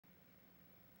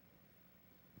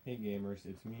Hey gamers,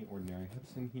 it's me, Ordinary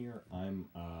Hudson here. I'm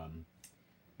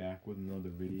back with another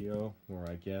video where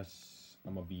I guess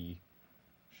I'm gonna be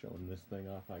showing this thing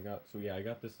off I got. So yeah, I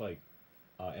got this like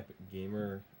Epic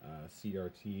Gamer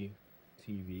Crt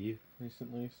TV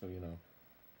recently. So you know,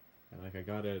 and like I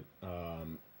got it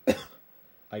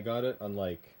I got it on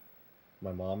like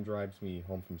my mom drives me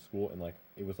home from school, and like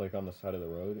it was like on the side of the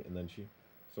road, and then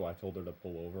so I told her to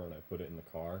pull over and I put it in the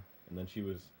car, and then she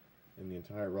was in the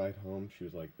entire ride home, she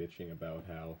was like bitching about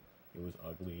how it was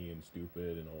ugly and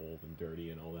stupid and old and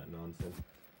dirty and all that nonsense.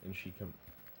 And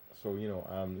so you know,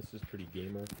 this is pretty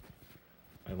gamer.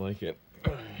 I like it.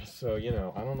 So you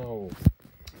know, I don't know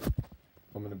if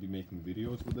I'm gonna be making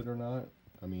videos with it or not.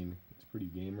 I mean, it's pretty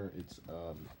gamer. It's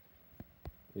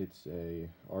a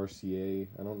RCA.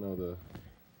 I don't know the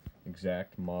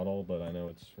exact model, but I know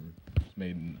it's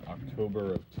made in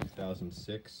October of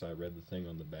 2006. I read the thing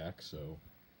on the back, so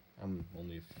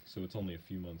it's only a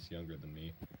few months younger than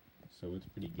me, so it's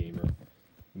pretty gamer.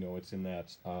 You know, it's in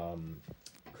that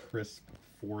crisp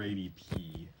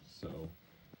 480p, so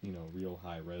you know, real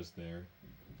high res there.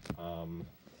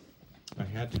 I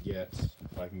had to get,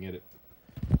 if I can get it,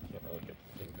 can't really get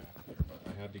the thing back there, but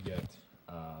I had to get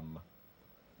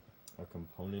a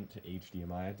component to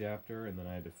HDMI adapter, and then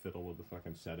I had to fiddle with the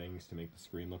fucking settings to make the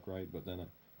screen look right. But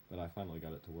I finally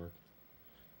got it to work.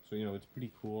 So you know, it's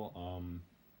pretty cool.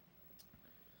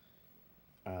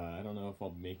 I don't know if I'll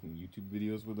be making YouTube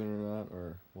videos with it or not,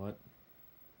 or what.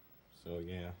 So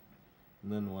yeah.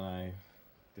 And then when I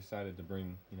decided to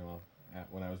bring, you know,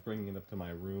 when I was bringing it up to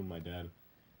my room, my dad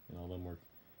and all them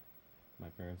my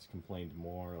parents complained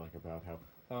more, like about how,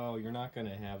 oh, you're not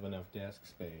gonna have enough desk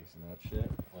space and that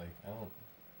shit. Like,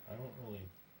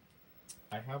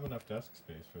 I have enough desk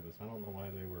space for this. I don't know why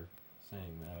they were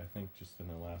saying that. I think just in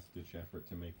a last ditch effort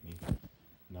to make me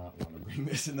not want to bring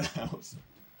this in the house.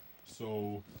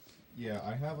 So, yeah,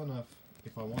 I have enough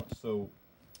if I want. So,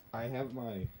 I have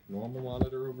my normal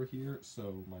monitor over here,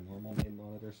 so my normal main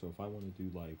monitor. So, if I want to do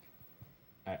like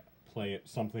play it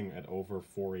something at over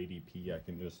 480p, I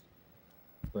can just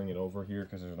bring it over here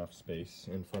because there's enough space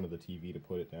in front of the TV to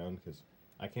put it down. Because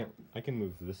I can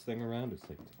move this thing around. It's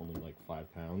like only like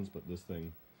 5 pounds, but this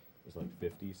thing is like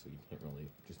 50, so you can't really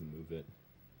just move it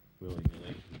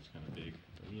willy-nilly. It's kind of big,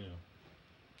 but you know,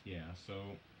 yeah.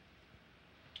 So.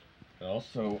 It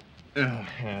also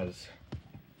has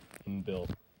inbuilt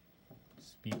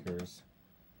speakers,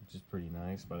 which is pretty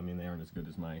nice, but I mean, they aren't as good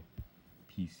as my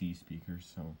PC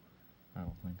speakers, so I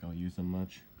don't think I'll use them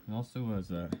much. It also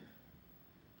has a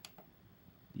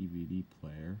DVD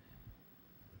player,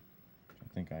 which I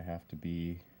think I have to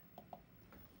be,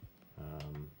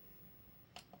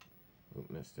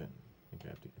 missed it. I think I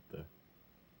have to get the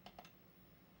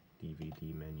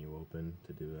DVD menu open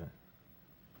to do that.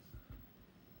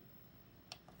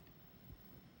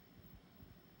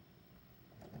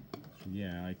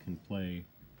 Yeah, I can play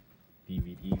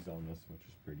DVDs on this, which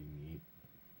is pretty neat.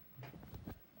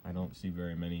 I don't see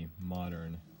very many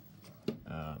modern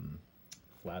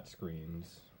flat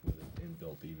screens with an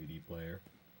inbuilt DVD player.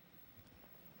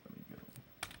 Let me go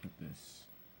put this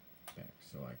back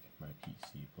so my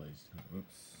PC plays.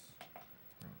 Oops,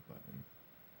 wrong button.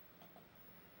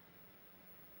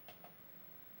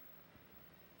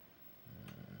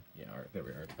 Yeah, all right, there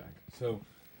we are. It's back. So.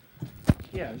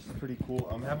 Yeah, this is pretty cool.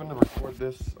 I'm having to record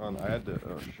this on, I had to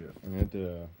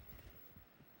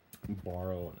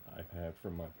borrow an iPad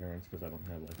from my parents because I don't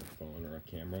have like a phone or a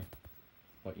camera.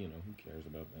 But you know, who cares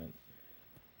about that?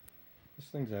 This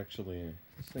thing's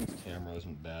camera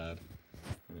isn't bad.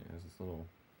 And it has this little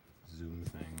zoom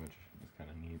thing, which is kind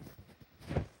of neat.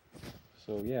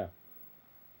 So yeah.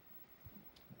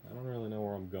 I don't really know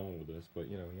where I'm going with this, but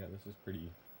you know, yeah, this is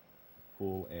pretty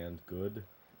cool and good.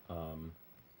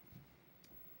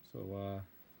 So,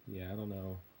 yeah, I don't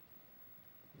know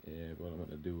what I'm going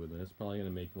to do with this. Probably going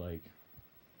to make, like,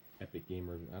 Epic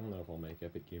Gamer... I don't know if I'll make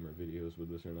Epic Gamer videos with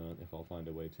this or not, if I'll find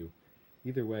a way to.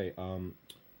 Either way,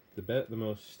 the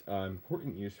most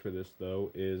important use for this, though,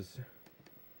 is...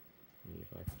 Let me,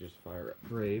 if I could just fire up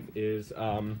Brave, is,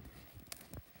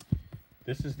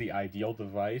 this is the ideal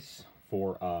device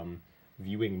for,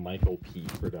 viewing Michael P.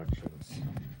 productions.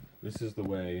 This is the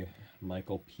way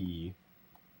Michael P.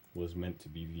 was meant to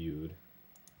be viewed,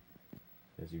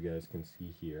 as you guys can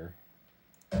see here.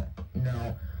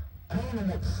 Now, I don't know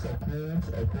what suck means.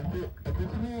 I think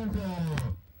it means,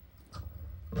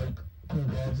 like,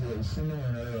 congratulations in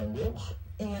another language.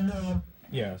 And,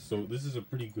 yeah, so this is a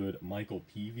pretty good Michael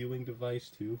P. viewing device,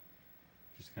 too.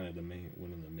 Just kind of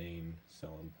one of the main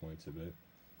selling points of it.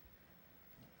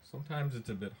 Sometimes it's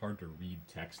a bit hard to read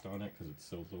text on it, because it's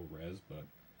so low res, but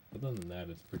other than that,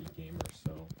 it's pretty gamer.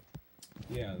 So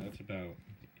yeah, that's about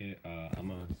it. I'm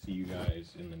gonna see you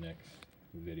guys in the next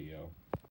video.